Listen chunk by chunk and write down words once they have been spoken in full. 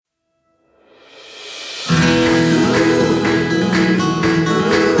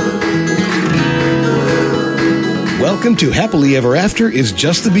Welcome to Happily Ever After is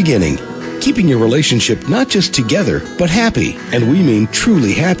just the beginning. Keeping your relationship not just together, but happy, and we mean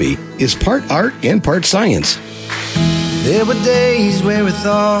truly happy, is part art and part science. There were days where we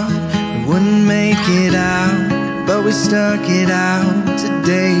thought we wouldn't make it out, but we stuck it out.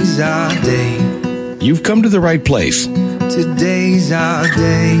 Today's our day. You've come to the right place. Today's our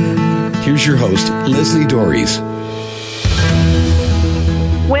day. Here's your host, Leslie Dories.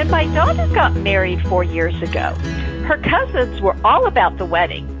 When my daughter got married 4 years ago, her cousins were all about the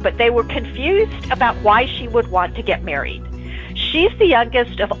wedding, but they were confused about why she would want to get married. She's the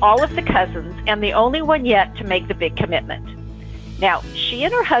youngest of all of the cousins and the only one yet to make the big commitment. Now, she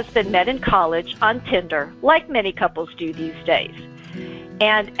and her husband met in college on Tinder, like many couples do these days.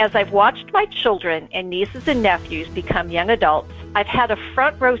 And as I've watched my children and nieces and nephews become young adults, I've had a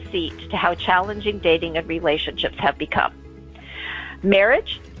front row seat to how challenging dating and relationships have become.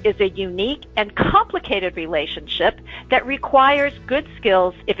 Marriage is a unique and complicated relationship that requires good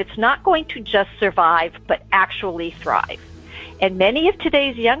skills if it's not going to just survive, but actually thrive. And many of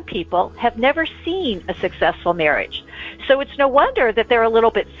today's young people have never seen a successful marriage. So it's no wonder that they're a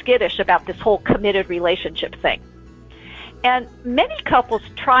little bit skittish about this whole committed relationship thing. And many couples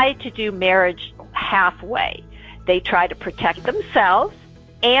try to do marriage halfway. They try to protect themselves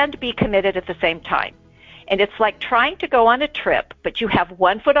and be committed at the same time. And it's like trying to go on a trip, but you have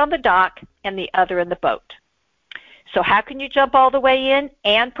one foot on the dock and the other in the boat. So how can you jump all the way in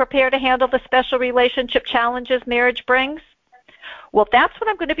and prepare to handle the special relationship challenges marriage brings? Well, that's what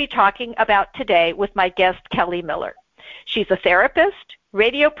I'm going to be talking about today with my guest, Kelly Miller. She's a therapist,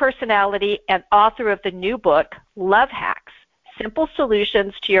 radio personality, and author of the new book, Love Hacks, Simple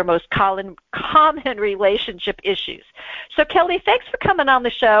Solutions to Your Most Common Relationship Issues. So, Kelly, thanks for coming on the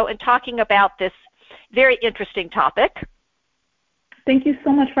show and talking about this very interesting topic. Thank you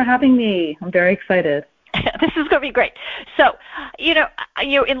so much for having me. I'm very excited. This is going to be great. So, in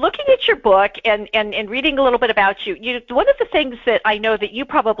looking at your book and reading a little bit about you, one of the things that I know that you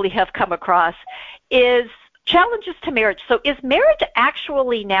probably have come across is challenges to marriage. So is marriage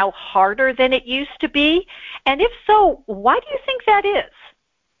actually now harder than it used to be? And if so, why do you think that is?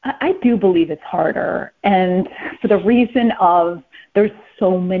 I do believe it's harder, and for the reason of there's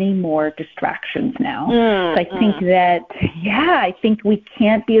so many more distractions now. So I think we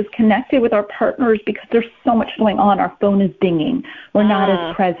can't be as connected with our partners because there's so much going on. Our phone is dinging. We're not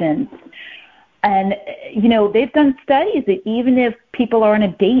as present. And, they've done studies that even if people are on a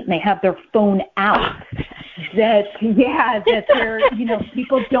date and they have their phone out, that they're,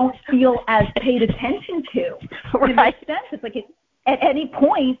 people don't feel as paid attention to. Right. It makes sense. It's like at any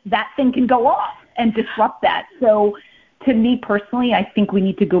point that thing can go off and disrupt that. So to me personally, I think we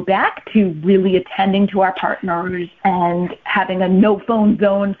need to go back to really attending to our partners and having a no-phone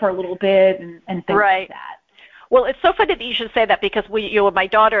zone for a little bit and things like that. Well, it's so funny that you should say that because my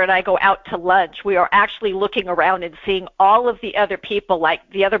daughter and I go out to lunch. We are actually looking around and seeing all of the other people, like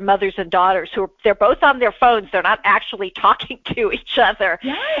the other mothers and daughters, they're both on their phones. They're not actually talking to each other.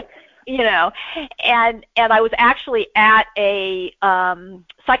 Yes. And I was actually at a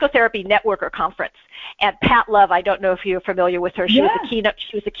psychotherapy networker conference, and Pat Love, I don't know if you're familiar with her. She was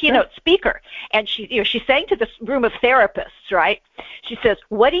a keynote speaker, and she's saying to this room of therapists, right? She says,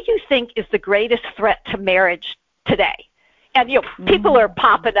 "What do you think is the greatest threat to marriage today?" And people are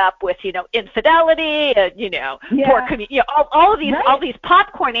popping up with infidelity and all of these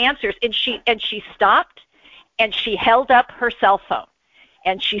popcorn answers, and she stopped and she held up her cell phone.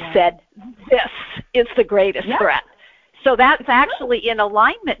 And she said, "This is the greatest threat." So that's actually in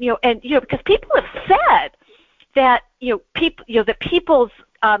alignment, because people have said that, that people's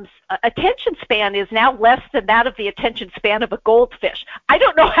attention span is now less than that of the attention span of a goldfish. I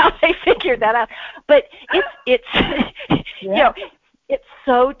don't know how they figured that out, but it's it's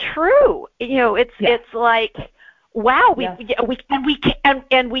so true. It's like, wow,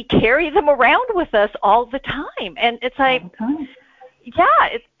 we carry them around with us all the time, and it's like.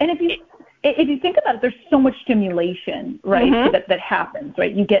 And if you think about it, there's so much stimulation, right, that happens,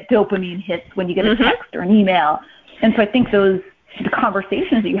 right? You get dopamine hits when you get a text or an email. And so I think the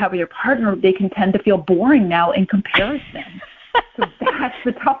conversations that you have with your partner, they can tend to feel boring now in comparison. So that's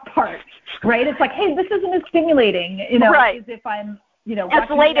the tough part, right? It's like, hey, this isn't as stimulating, as if I'm, watching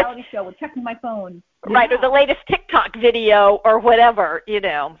a reality show or checking my phone. Right, or the latest TikTok video or whatever,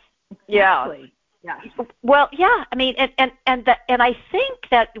 Exactly. Yeah. Well, yeah. I mean, and I think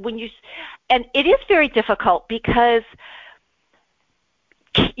that and it is very difficult because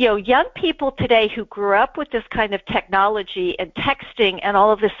young people today who grew up with this kind of technology and texting and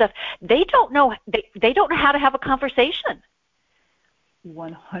all of this stuff, they don't know how to have a conversation.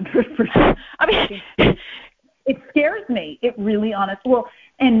 100%. I mean, It scares me. It really honestly. Well,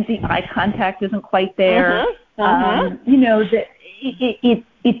 and the eye contact isn't quite there. You know, that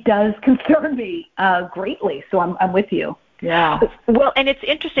it does concern me greatly. So I'm with you. Yeah. Well, and it's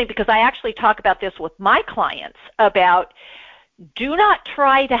interesting because I actually talk about this with my clients about do not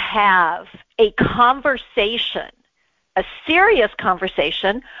try to have a conversation, a serious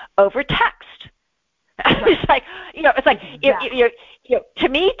conversation over text. Right. It's like, you know, to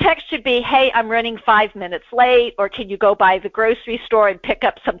me, text should be, hey, I'm running 5 minutes late, or can you go by the grocery store and pick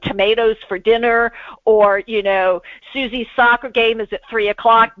up some tomatoes for dinner, or, you know, Susie's soccer game is at 3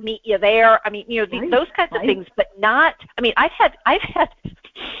 o'clock, meet you there. I mean, you know, those kinds of things, but not, I mean, I've had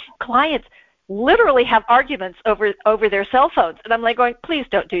clients literally have arguments over their cell phones, and I'm like going, please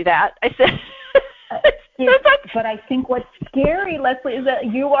don't do that. I said, but I think what's scary, Leslie, is that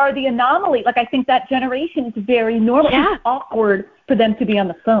you are the anomaly. Like, I think that generation is very normal. Yeah. It's awkward for them to be on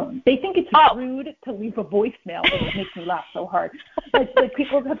the phone. They think it's rude to leave a voicemail. It makes me laugh so hard. Like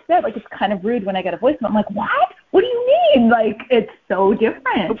people have said, like, it's kind of rude when I get a voicemail. I'm like, what? What do you mean? Like, it's so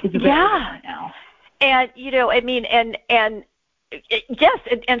different. It's very different now. And, you know, I mean, and yes,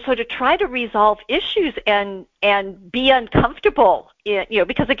 and so to try to resolve issues and be uncomfortable, you know,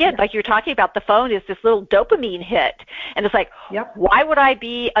 because again, like you're talking about, the phone is this little dopamine hit, and it's like, why would I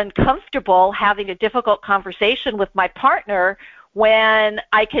be uncomfortable having a difficult conversation with my partner when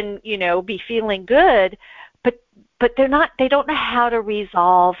I can, you know, be feeling good, but they don't know how to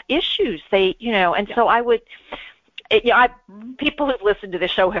resolve issues. They, you know, and so I would. You know, people who've listened to the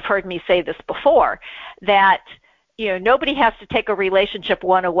show have heard me say this before, that, you know, nobody has to take a relationship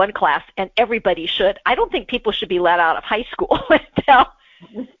 101 class, and everybody should. I don't think people should be let out of high school until,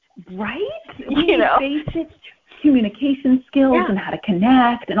 right? You know, basic communication skills and how to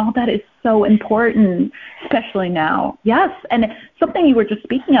connect and all that is so important, especially now. Yes, and something you were just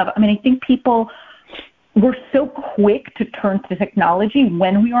speaking of. I mean, I think we're so quick to turn to technology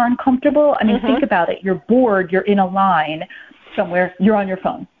when we are uncomfortable. I mean, think about it. You're bored. You're in a line somewhere. You're on your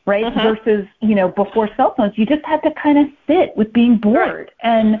phone, right? Versus, you know, before cell phones, you just had to kind of sit with being bored.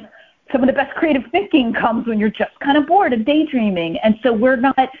 And some of the best creative thinking comes when you're just kind of bored and daydreaming. And so we're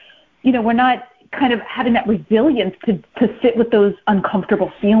not kind of having that resilience to sit with those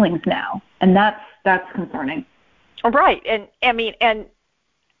uncomfortable feelings now. And that's concerning. Right. And I mean, and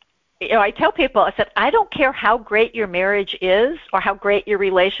you know, I tell people, I said, I don't care how great your marriage is or how great your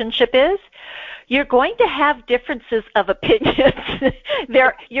relationship is. You're going to have differences of opinions.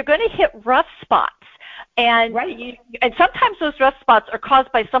 You're going to hit rough spots. And and sometimes those rough spots are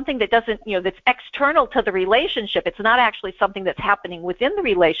caused by something that doesn't, you know, that's external to the relationship. It's not actually something that's happening within the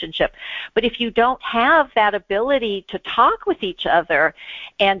relationship. But if you don't have that ability to talk with each other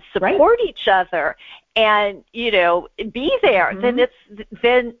and support each other and, you know, be there,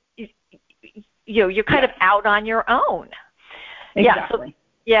 then you know, you're kind of out on your own. Exactly.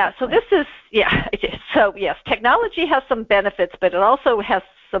 So this is, so yes, technology has some benefits, but it also has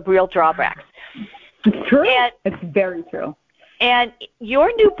some real drawbacks. It's true. It's very true. And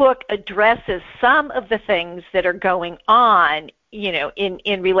your new book addresses some of the things that are going on, you know,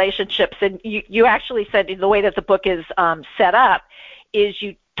 in relationships. And you actually said the way that the book is set up is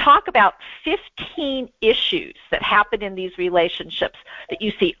you talk about 15 issues that happen in these relationships that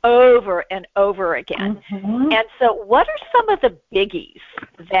you see over and over again. And so what are some of the biggies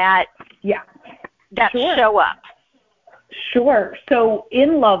that show up? Sure. So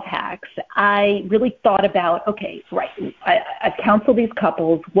in Love Hacks, I really thought about, I counsel these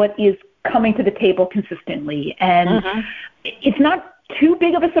couples, what is coming to the table consistently. And it's not too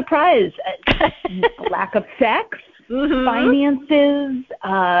big of a surprise. Lack of sex, finances,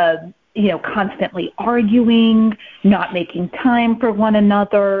 you know, constantly arguing, not making time for one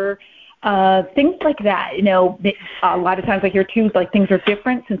another, things like that. You know, a lot of times I hear too, like, things are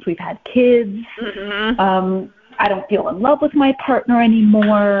different since we've had kids. I don't feel in love with my partner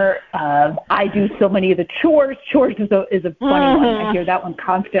anymore. I do so many of the chores. Chores is a funny one. I hear that one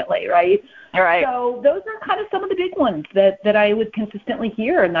constantly, right? Right. So those are kind of some of the big ones that I would consistently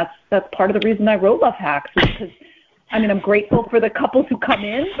hear, and that's part of the reason I wrote Love Hacks, is because, I mean, I'm grateful for the couples who come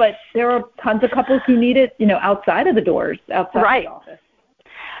in, but there are tons of couples who need it, you know, outside of the doors, outside the office.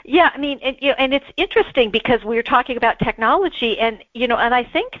 Yeah, I mean, and it's interesting because we were talking about technology, and, you know, and I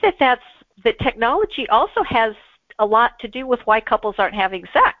think that technology also has a lot to do with why couples aren't having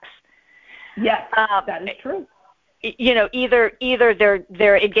sex. Yes, that is true. You know, either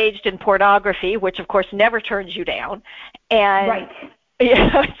they're engaged in pornography, which of course never turns you down, and you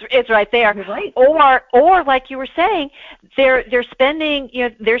know, it's right there. You're right. Or like you were saying, they're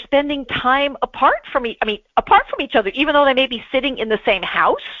spending time apart from each other, even though they may be sitting in the same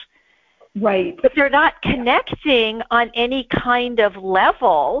house. Right. but they're not connecting on any kind of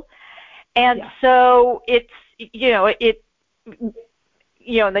level. And so it's, and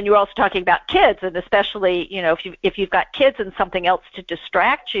then you're also talking about kids, and especially, if you've got kids and something else to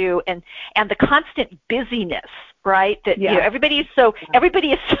distract you, and the constant busyness, right? That everybody is so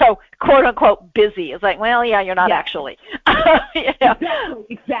quote unquote busy. It's like, well, yeah, you're not actually.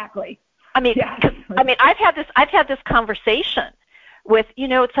 Exactly. I mean, I've had this conversation with,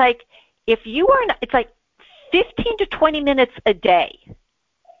 it's like, it's like 15 to 20 minutes a day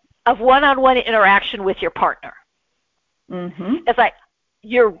of one-on-one interaction with your partner. Mm-hmm. It's like,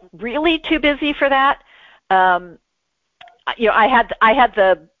 you're really too busy for that. I had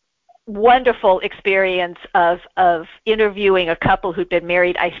the wonderful experience of interviewing a couple who'd been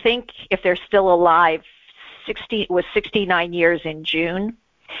married. I think, if they're still alive, 69 years in June.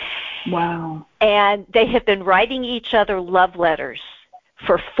 Wow. And they have been writing each other love letters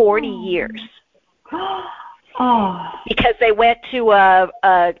for 40 years. Oh. Because they went to a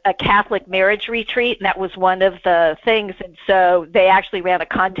Catholic marriage retreat, and that was one of the things. And so they actually ran a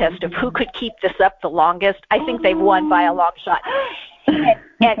contest of who could keep this up the longest. I think they've won by a long shot. And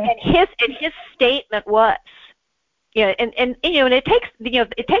his statement was, and it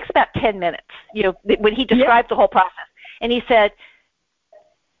takes about 10 minutes, when he described the whole process. And he said,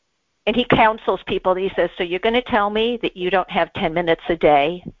 and he counsels people, and he says, so you're going to tell me that you don't have 10 minutes a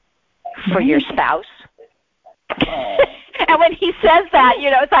day for your spouse? And when he says that,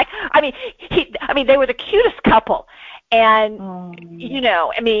 it's like, they were the cutest couple, and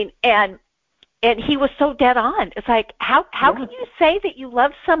and he was so dead on. It's like, how can you say that you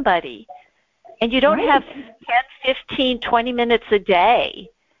love somebody and you don't have 10, 15, 20 minutes a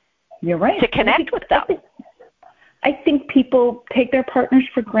day? You're right. To connect with them. I think people take their partners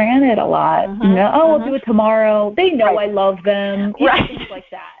for granted a lot. Mm-hmm. I'll do it tomorrow. They know I love them. Right. Things like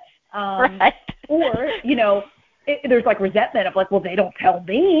that. Right. Or, there's like resentment of like, well, they don't tell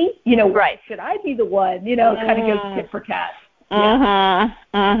me, right. Should I be the one, kind of goes tit for tat.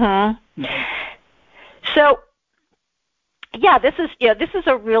 So, this is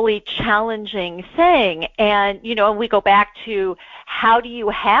a really challenging thing. And, and we go back to, how do you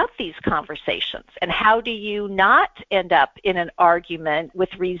have these conversations, and how do you not end up in an argument with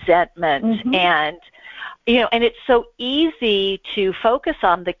resentment? Mm-hmm. And, and it's so easy to focus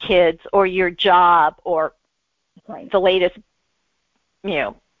on the kids or your job or the latest,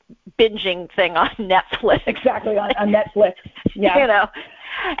 binging thing on Netflix. Exactly, on Netflix. Yeah.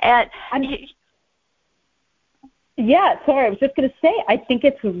 Sorry, I was just going to say, I think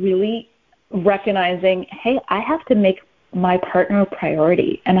it's really recognizing, hey, I have to make my partner a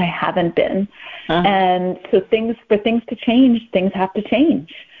priority, and I haven't been. Uh-huh. And so for things to change, things have to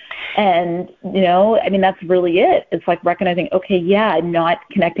change. And, that's really it. It's like recognizing, okay, I'm not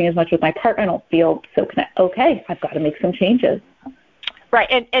connecting as much with my partner. I don't feel so connected. Okay, I've got to make some changes. Right.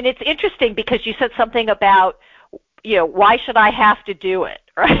 And it's interesting because you said something about, why should I have to do it?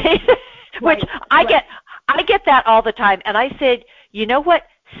 Right. Which I get that all the time. And I said, you know what?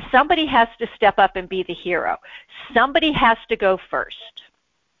 Somebody has to step up and be the hero. Somebody has to go first.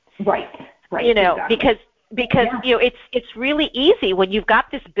 Right. Exactly. Because it's really easy when you've got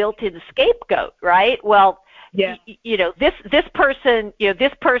this built-in scapegoat, right? Well, this person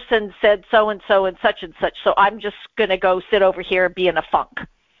said so and such, so I'm just going to go sit over here and be in a funk.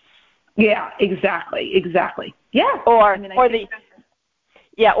 Yeah, exactly. Yeah. Or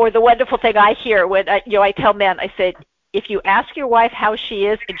the wonderful thing I hear when I tell men, I said, if you ask your wife how she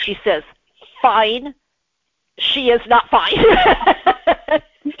is and she says fine, she is not fine.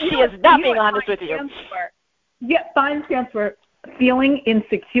 She is not being honest with you. Yeah, fine stands for feeling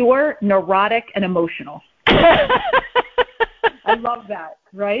insecure, neurotic, and emotional. I love that,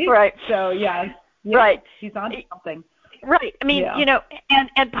 right? Right. So, right. She's on to something. Right. I mean,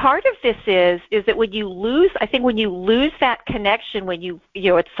 and part of this is that when you lose that connection, when it's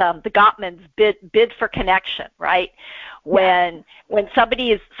the Gottman's bid for connection, right? When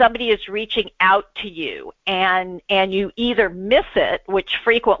somebody is reaching out to you and you either miss it, which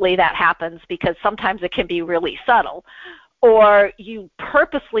frequently that happens because sometimes it can be really subtle, or you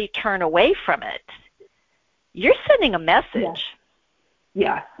purposely turn away from it, you're sending a message.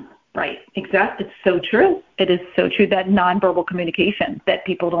 Yeah. Right. Exactly. It's so true. It is so true, that nonverbal communication that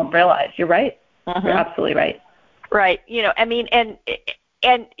people don't realize. You're right. Uh-huh. You're absolutely right. Right. And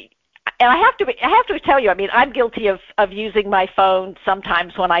I have to tell you, I'm guilty of using my phone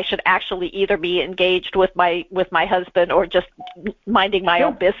sometimes when I should actually either be engaged with my husband or just minding my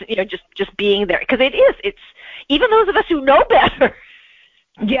own business, just being there. Because it's even those of us who know better,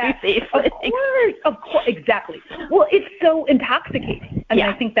 Yeah, of course, exactly. Well, it's so intoxicating. I mean,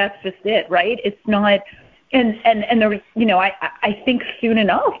 I think that's just it, right? It's not, and there, I think soon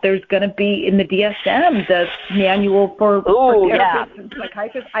enough there's going to be in the DSM, the manual for therapists and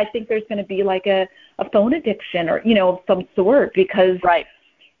psychiatrists. I think there's going to be like a phone addiction or of some sort because,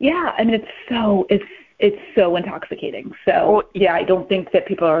 yeah, I mean it's so intoxicating. So yeah, I don't think that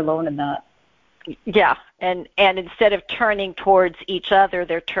people are alone in that. Yeah, and instead of turning towards each other,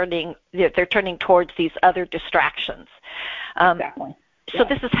 they're turning towards these other distractions. Exactly. So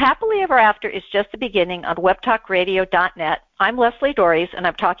this is Happily Ever After is just the beginning on webtalkradio.net. I'm Leslie Dories, and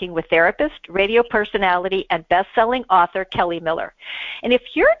I'm talking with therapist, radio personality, and best-selling author Kelly Miller. And if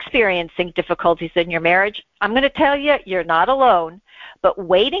you're experiencing difficulties in your marriage, I'm going to tell you, you're not alone, but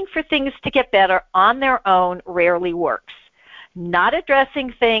waiting for things to get better on their own rarely works. Not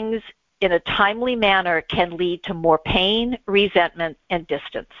addressing things in a timely manner can lead to more pain, resentment, and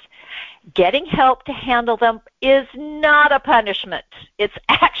distance. Getting help to handle them is not a punishment. It's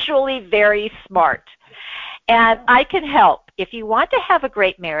actually very smart. And I can help. If you want to have a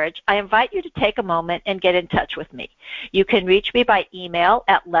great marriage, I invite you to take a moment and get in touch with me. You can reach me by email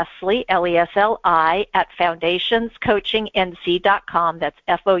at Leslie, Lesli, at foundationscoachingnc.com. That's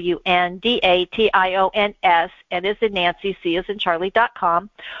FOUNDATIONS, N as in Nancy, C as in Charlie.com.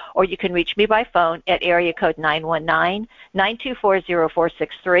 Or you can reach me by phone at area code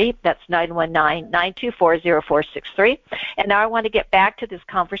 919-924-0463. That's 919-924-0463. And now I want to get back to this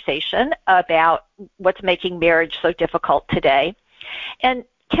conversation about what's making marriage so difficult today. And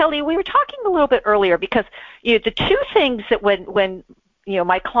Kelly, we were talking a little bit earlier because the two things that when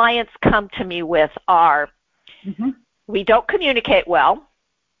my clients come to me with are we don't communicate well,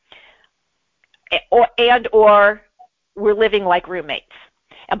 or we're living like roommates.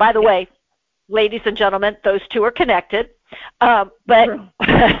 And by the way, ladies and gentlemen, those two are connected. But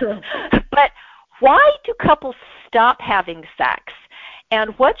why do couples stop having sex?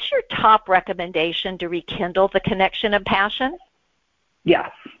 And what's your top recommendation to rekindle the connection and passion?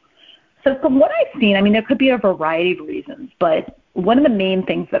 Yes. So from what I've seen, I mean, there could be a variety of reasons, but one of the main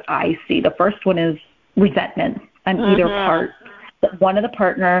things that I see, the first one is resentment on either part. One of the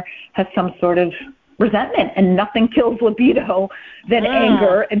partner has some sort of resentment, and nothing kills libido than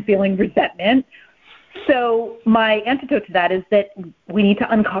anger and feeling resentment. So my antidote to that is that we need to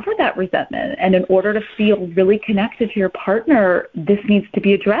uncover that resentment. And in order to feel really connected to your partner, this needs to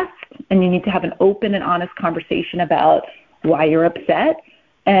be addressed. And you need to have an open and honest conversation about why you're upset.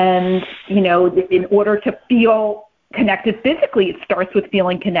 And, in order to feel connected physically, it starts with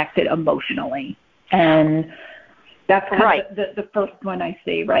feeling connected emotionally. And that's kind of the first one I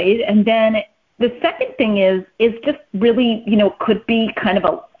see, right? And then the second thing is just really, could be kind of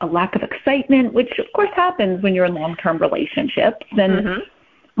a lack of excitement, which of course happens when you're in long-term relationships. And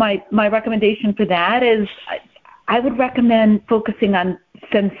my recommendation for that is I would recommend focusing on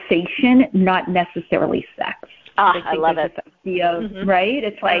sensation, not necessarily sex. I love it. Right?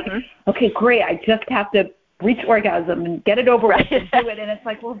 It's like, okay, great. I just have to reach orgasm and get it over with and do it. And it's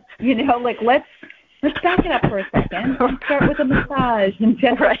like, well, let's back it up for a second and start with a massage and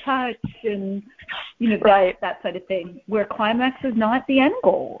gentle touch and, that side of thing, where climax is not the end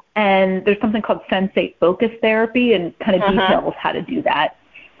goal. And there's something called sensate focus therapy and kind of details how to do that.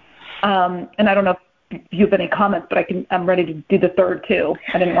 And I don't know if you have any comments, but I'm ready to do the third too.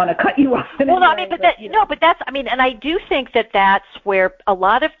 I didn't want to cut you off. And I do think that that's where a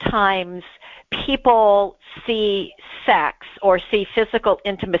lot of times people see sex or see physical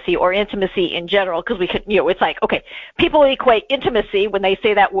intimacy or intimacy in general, because we could, it's like, okay, people equate intimacy when they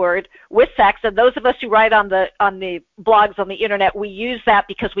say that word with sex, and those of us who write on the blogs on the internet, we use that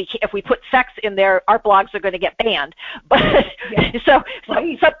because if we put sex in there, our blogs are going to get banned. But some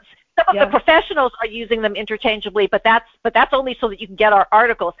of the professionals are using them interchangeably, but that's only so that you can get our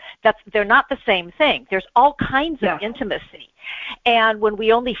articles. They're not the same thing. There's all kinds of intimacy. And when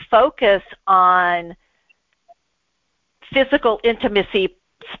we only focus on physical intimacy,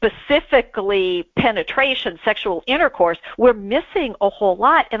 specifically penetration, sexual intercourse, we're missing a whole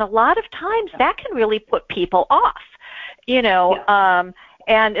lot. And a lot of times that can really put people off,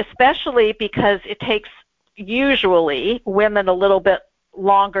 and especially because it takes usually women a little bit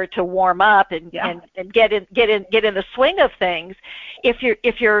longer to warm up and get in the swing of things.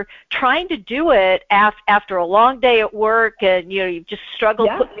 If you're trying to do it after a long day at work and you just struggled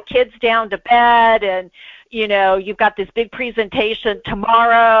putting the kids down to bed and you've got this big presentation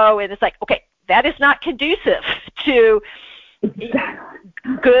tomorrow, and it's like, okay, that is not conducive to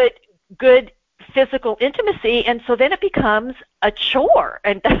good physical intimacy, and so then it becomes a chore,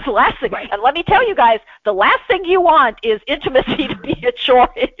 and that's the last thing. Right. And let me tell you guys, the last thing you want is intimacy to be a chore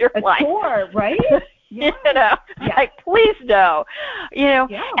in your life. A chore, right? Yeah. Like, please no.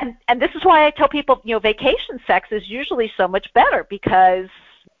 And this is why I tell people, vacation sex is usually so much better because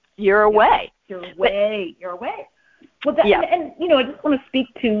you're away. You're away. Well, and I just want to speak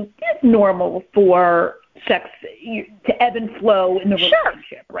to it's normal for sex to ebb and flow in the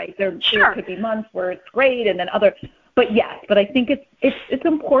relationship, right? There could be months where it's great, and then but I think it's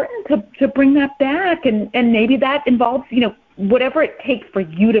important to bring that back, and maybe that involves whatever it takes for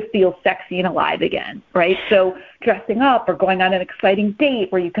you to feel sexy and alive again, right? So dressing up or going on an exciting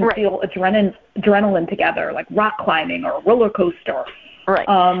date where you can feel adrenaline together, like rock climbing or a roller coaster. Right.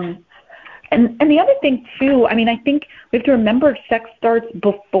 And the other thing, too, I think we have to remember sex starts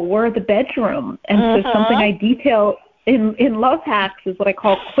before the bedroom. And so something I detail in Love Hacks is what I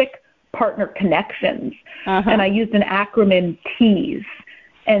call quick partner connections. And I used an acronym TEAS.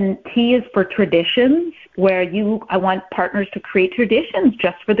 And T is for traditions, where I want partners to create traditions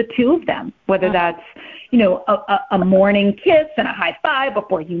just for the two of them, whether that's, a morning kiss and a high five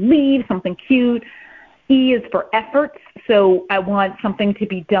before you leave, something cute. E is for efforts, so I want something to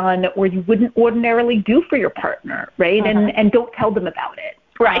be done where you wouldn't ordinarily do for your partner, right? And don't tell them about it.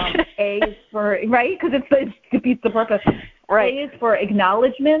 Right. A is for, right, because it defeats the purpose. Right. A is for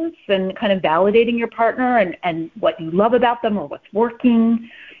acknowledgments and kind of validating your partner and what you love about them or what's working.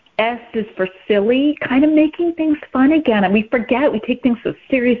 S is for silly, kind of making things fun again. And we forget, we take things so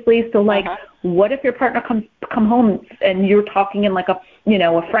seriously. So what if your partner come home and you're talking in like a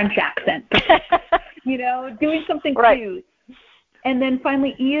French accent? Doing something cute. And then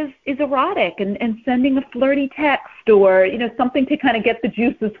finally, E is erotic and sending a flirty text or, something to kind of get the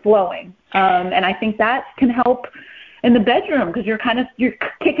juices flowing. And I think that can help in the bedroom because you're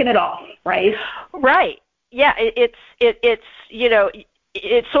kicking it off, right? Right. Yeah.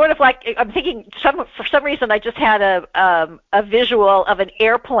 It's sort of like, I'm thinking for some reason I just had a visual of an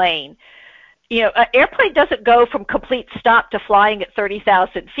airplane. An airplane doesn't go from complete stop to flying at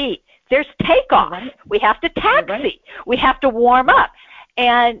 30,000 feet. There's takeoff. Right. We have to taxi. Right. We have to warm up.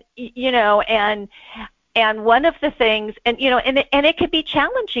 And, and one of the things, and it can be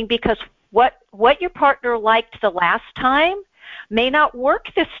challenging because what your partner liked the last time may not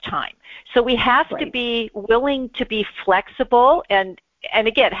work this time. So we have to be willing to be flexible and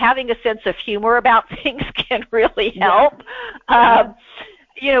again, having a sense of humor about things can really help.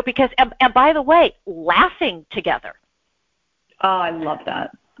 Because, and by the way, laughing together. Oh, I love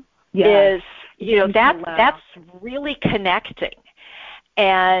that. Is that's really connecting,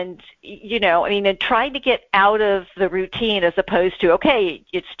 and and trying to get out of the routine as opposed to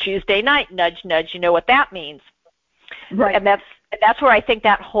it's Tuesday night, nudge nudge, you know what that means, right? And that's where I think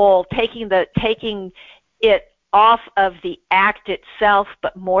that whole taking it off of the act itself,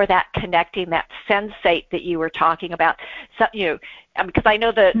 but more that connecting, that sensate that you were talking about. So, because I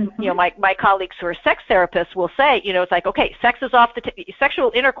know that, my colleagues who are sex therapists will say, it's like, okay, sex is off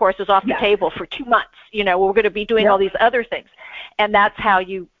sexual intercourse is off the table for 2 months. We're going to be doing all these other things. And that's how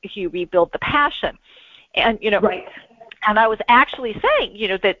you rebuild the passion. And, right. And I was actually saying,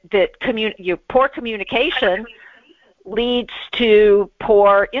 that poor communication leads to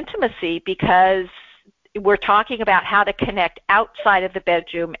poor intimacy because we're talking about how to connect outside of the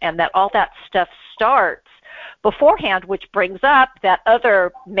bedroom and that all that stuff starts beforehand, which brings up that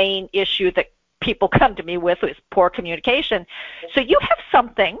other main issue that people come to me with is poor communication. So you have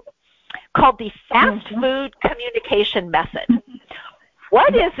something called the fast food communication method.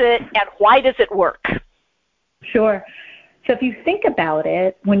 What is it and why does it work? Sure. So if you think about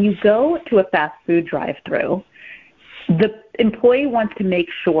it, when you go to a fast food drive-thru, the employee wants to make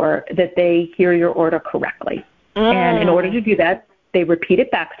sure that they hear your order correctly. And in order to do that, they repeat it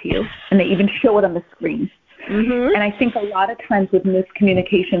back to you, and they even show it on the screen. And I think a lot of times with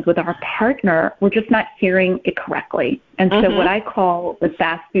miscommunications with our partner, we're just not hearing it correctly. And so what I call the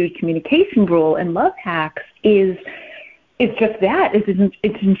fast food communication rule in Love Hacks is just that.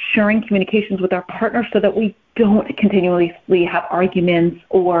 It's ensuring communications with our partner so that we don't continuously have arguments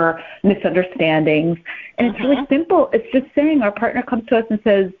or misunderstandings. And it's really simple. It's just saying our partner comes to us and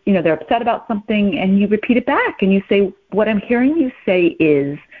says, they're upset about something, and you repeat it back. And you say, what I'm hearing you say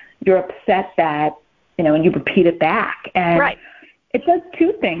is you're upset that, and you repeat it back. And it does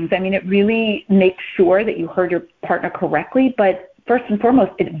two things. It really makes sure that you heard your partner correctly, but first and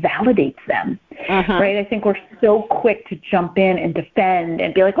foremost, it validates them, right? I think we're so quick to jump in and defend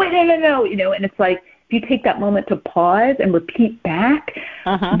and be like, wait, no, and it's like, if you take that moment to pause and repeat back,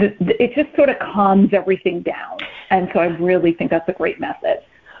 it just sort of calms everything down. And so I really think that's a great method.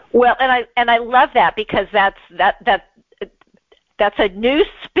 Well, and I love that, because that's a new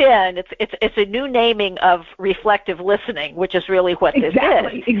spin. It's a new naming of reflective listening, which is really what this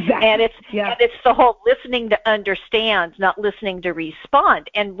is. Exactly. And it's the whole listening to understand, not listening to respond.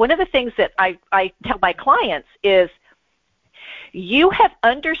 And one of the things that I tell my clients is, you have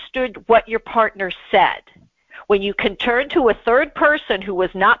understood what your partner said when you can turn to a third person who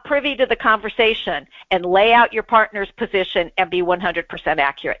was not privy to the conversation and lay out your partner's position and be 100%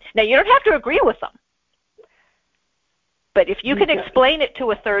 accurate. Now, you don't have to agree with them, but if you can explain it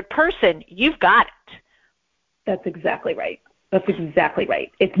to a third person, you've got it. That's exactly right.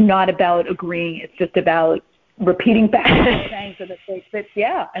 It's not about agreeing. It's just about repeating back what you're saying so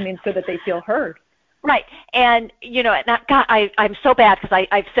that they feel heard. Right. And, I'm so bad, because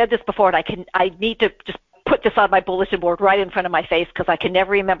I've said this before, and I need to just put this on my bulletin board right in front of my face, because I can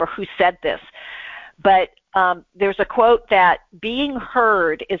never remember who said this. But there's a quote that being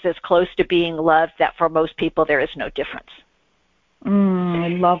heard is as close to being loved that for most people there is no difference.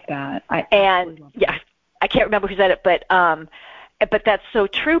 I love that. I can't remember who said it, but that's so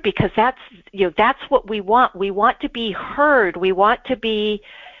true, because that's what we want. We want to be heard. We want to be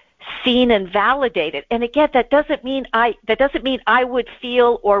seen and validated. And again, that doesn't mean I would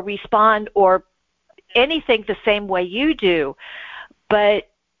feel or respond or anything the same way you do. But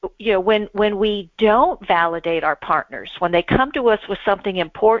when we don't validate our partners, when they come to us with something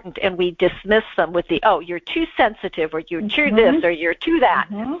important and we dismiss them with you're too sensitive, or you're too this, or you're too that,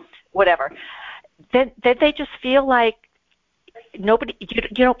 whatever, then they just feel like you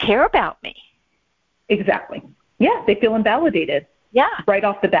don't care about me. Exactly. Yeah, they feel invalidated. Yeah. Right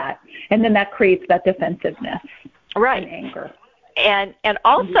off the bat. And then that creates that defensiveness. Right. And anger. And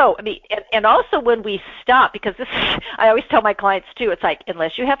also, and also when we stop, because I always tell my clients too, it's like,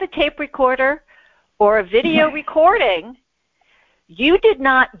 unless you have a tape recorder or a video recording, you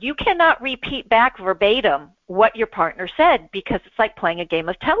cannot repeat back verbatim what your partner said, because it's like playing a game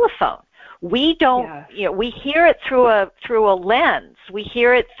of telephone. We don't, we hear it through a lens. We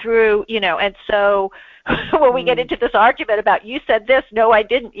hear it through, and so when we get into this argument about, you said this, no, I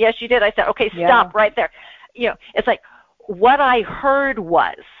didn't, yes, you did, I said, okay, stop right there. It's like, what I heard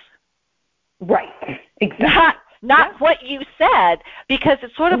was. Right, exactly. Not what you said, because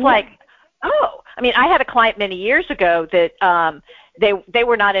it's sort of like, I had a client many years ago that they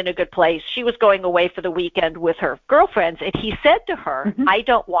were not in a good place. She was going away for the weekend with her girlfriends, and he said to her, I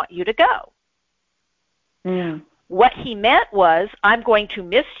don't want you to go. What he meant was, I'm going to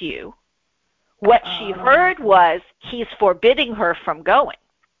miss you. What she heard was, he's forbidding her from going.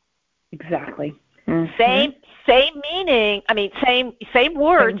 Exactly. Same meaning. Same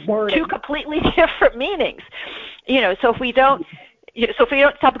words, two completely different meanings. So if we don't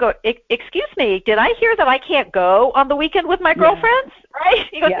stop and go, excuse me, did I hear that I can't go on the weekend with my girlfriends? Right?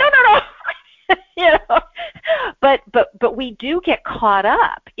 He goes, no. But we do get caught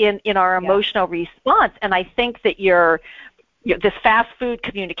up in our emotional response, and I think that this fast food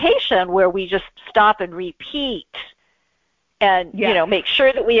communication where we just stop and repeat and make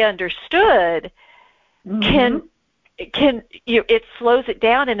sure that we understood it slows it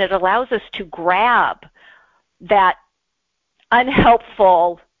down, and it allows us to grab that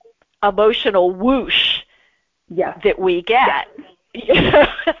unhelpful emotional whoosh that we get.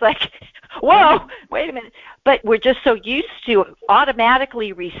 It's like, whoa, wait a minute. But we're just so used to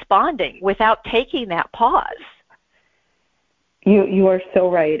automatically responding without taking that pause. You are so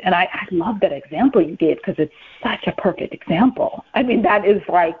right. And I love that example you gave, because it's such a perfect example. That is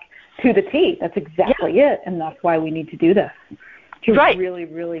like to the T. That's exactly it. And that's why we need to do this, to really,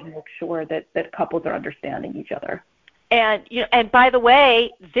 really make sure that couples are understanding each other. And and by the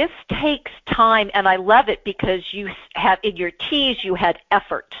way, this takes time, and I love it, because you have in your T's you had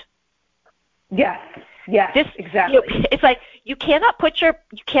effort. Yes, exactly. It's like you cannot put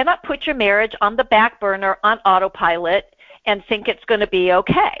your marriage on the back burner on autopilot and think it's going to be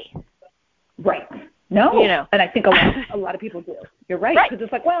okay. Right. No. And I think a lot of people do. You're right. Because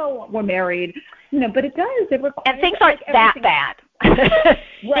it's like, well, we're married, but it does. It requires, and things aren't that bad.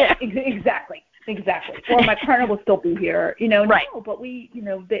 Right. Exactly. Or my partner will still be here. Right. No, but we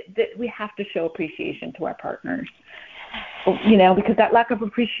have to show appreciation to our partners. Because that lack of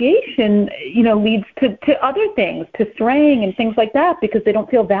appreciation, leads to other things, to straying and things like that, because they don't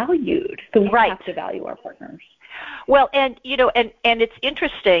feel valued. So we have to value our partners. Well, and it's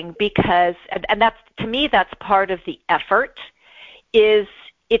interesting, because, and that's, to me, that's part of the effort, is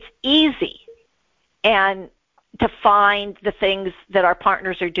it's easy and to find the things that our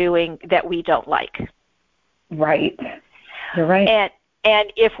partners are doing that we don't like. Right. You're right.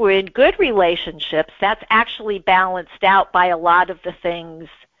 And if we're in good relationships, that's actually balanced out by a lot of the things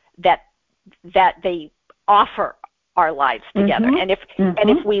that they offer our lives together. And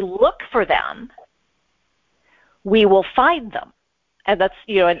if we look for them, we will find them. And that's,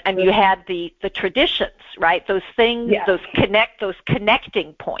 and you had the traditions, right? Those things, those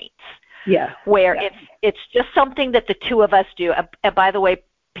connecting points. Yeah. Where it's just something that the two of us do. And by the way,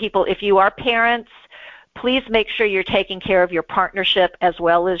 people, if you are parents, please make sure you're taking care of your partnership as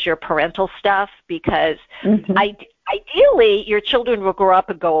well as your parental stuff, because ideally your children will grow up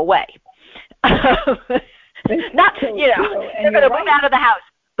and go away. Not, they're going to move out of the house,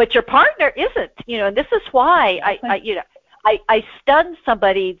 but your partner isn't, and this is why I stunned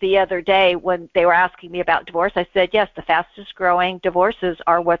somebody the other day when they were asking me about divorce. I said, yes, the fastest growing divorces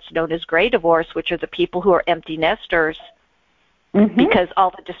are what's known as gray divorce, which are the people who are empty nesters because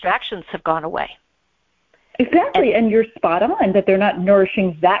all the distractions have gone away. Exactly, and you're spot on that they're not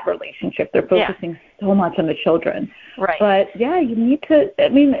nourishing that relationship. They're focusing so much on the children. Right. But, you need to,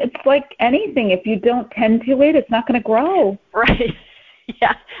 it's like anything. If you don't tend to it, it's not going to grow. Right.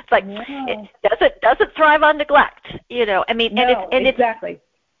 Yeah, it's like it doesn't thrive on neglect, exactly.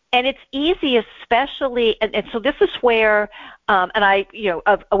 And it's easy, especially, and so this is where, where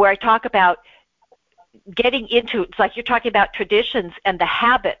I talk about getting into. It's like you're talking about traditions and the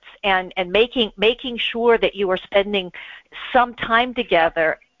habits, and making sure that you are spending some time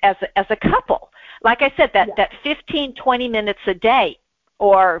together as a couple. Like I said, that 15, 20 minutes a day,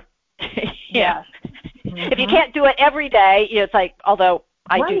 or if you can't do it every day, it's like, although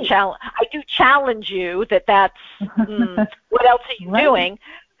I do challenge you that's what else are you doing?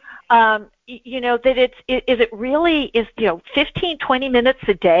 That is it really is 15, 20 minutes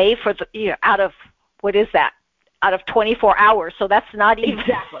a day for the out of what is that? Out of 24 hours. So that's not even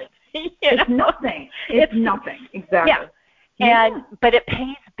exactly. It's nothing. It's nothing. Exactly. Yeah. But it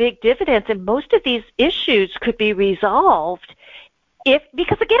pays big dividends, and most of these issues could be resolved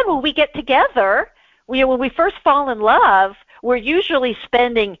because again, when we get together, when we first fall in love, we're usually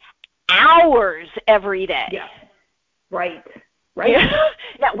spending hours every day. Yeah. Right.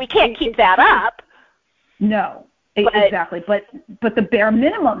 Now, we can't keep that up. No, exactly. But the bare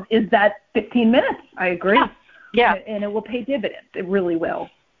minimum is that 15 minutes. I agree. Yeah. And it will pay dividends. It really will.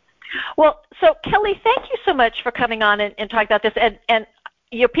 Well, so Kelly, thank you so much for coming on and talking about this. And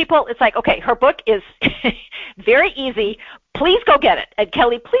people, it's like, okay, her book is very easy. Please go get it. And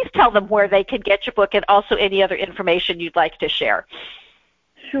Kelly, please tell them where they can get your book and also any other information you'd like to share.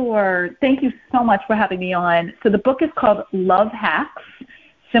 Sure. Thank you so much for having me on. So the book is called Love Hacks,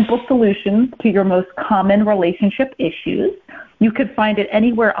 Simple Solutions to Your Most Common Relationship Issues. You could find it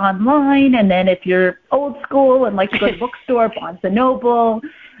anywhere online, and then if you're old school and like to go to the bookstore, Barnes & Noble,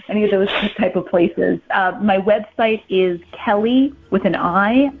 any of those type of places. My website is Kelly, with an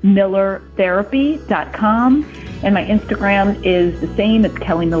I, MillerTherapy.com, and my Instagram is the same. It's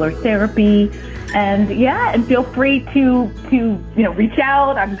Kelly Miller Therapy. And feel free to reach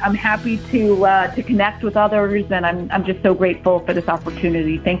out. I'm happy to connect with others, and I'm just so grateful for this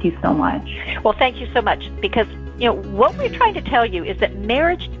opportunity. Thank you so much. Well, thank you so much, because what we're trying to tell you is that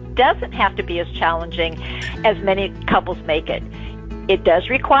marriage doesn't have to be as challenging as many couples make it. It does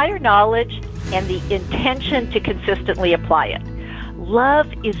require knowledge and the intention to consistently apply it.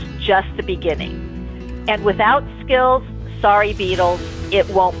 Love is just the beginning. And without skills, sorry Beatles, it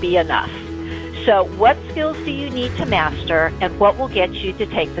won't be enough. So what skills do you need to master, and what will get you to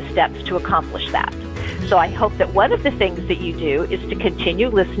take the steps to accomplish that? So I hope that one of the things that you do is to continue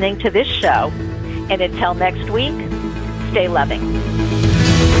listening to this show. And until next week, stay loving.